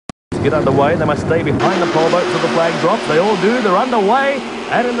get underway. They must stay behind the pole boat till the flag drops. They all do. They're underway.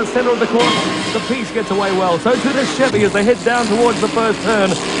 And in the centre of the course, the piece gets away well. So too does Chevy as they head down towards the first turn.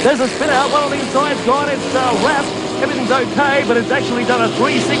 There's a spin out. One on the inside's gone. It's wrapped. Everything's okay, but it's actually done a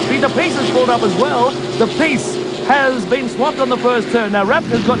 360. The piece has pulled up as well. The piece has been swapped on the first turn. Now, Wrapped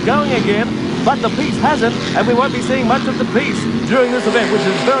has got going again, but the piece hasn't, and we won't be seeing much of the piece during this event, which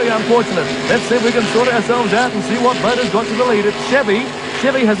is very unfortunate. Let's see if we can sort ourselves out and see what boat has got to the lead. It's Chevy.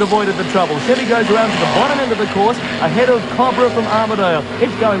 Chevy has avoided the trouble. Chevy goes around to the bottom end of the course, ahead of Cobra from Armadale.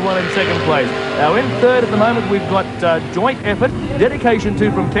 It's going well in second place. Now in third at the moment, we've got Joint Effort. Dedication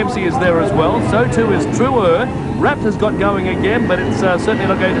 2 from Kempsey is there as well. So too is Truer. Wrapped has got going again, but it's certainly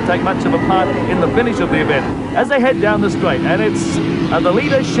not going to take much of a part in the finish of the event. As they head down the straight, and it's the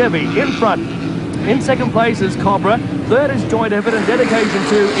leader Chevy in front. In second place is Cobra. Third is Joint Effort, and Dedication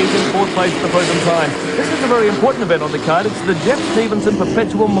 2 is in fourth place at the present time. This is a very important event on the card. It's the Geoff Stevenson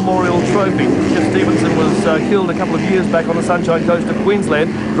Perpetual Memorial Trophy. Geoff Stevenson was killed a couple of years back on the Sunshine Coast of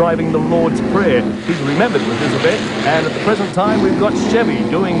Queensland driving the Lord's Prayer. He's remembered with this event, and at the present time we've got Chevy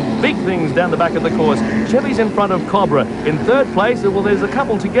doing big things down the back of the course. Chevy's in front of Cobra. In third place, well, there's a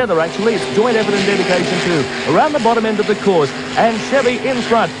couple together actually. It's Joint Effort and Dedication 2 around the bottom end of the course, and Chevy in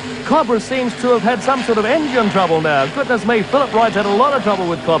front. Cobra seems to have had some sort of engine trouble now. Goodness me, Philip Wright's had a lot of trouble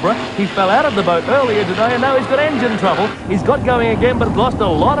with Cobra. He fell out of the boat earlier today, and now he's got engine trouble. He's got going again, but lost a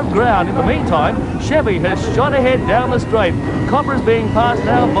lot of ground. In the meantime, Chevy has shot ahead down the straight. Cobra's being passed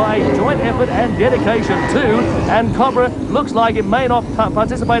now by Joint Effort and Dedication 2, and Cobra looks like it may not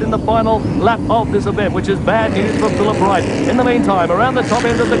participate in the final lap of this event, which is bad news for Philip Wright. In the meantime, around the top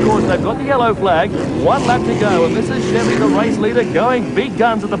end of the course, they've got the yellow flag. One lap to go, and this is Chevy, the race leader, going big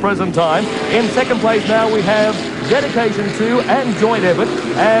guns at the present time. In second place now we have Dedication 2 and Joint Effort,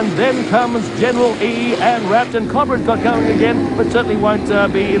 and then comes General E and Wrapped, and Cobra's got going again, but certainly won't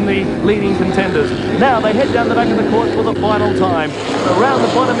be in the leading contenders. Now they head down the back of the course for the final time. Around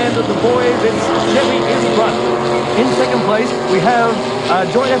the bottom end of the boys, it's Chevy in front. In second place, we have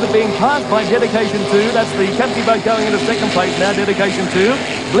Joint Effort being passed by Dedication 2. That's the Kempsey boat going into second place now, Dedication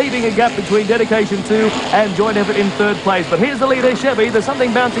 2. Leaving a gap between Dedication 2 and Joint Effort in third place. But here's the leader, Chevy. There's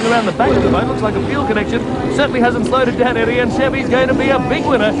something bouncing around the back of the boat. Looks like a fuel connection. Certainly hasn't slowed it down any, and Chevy's going to be a big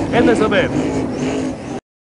winner in this event.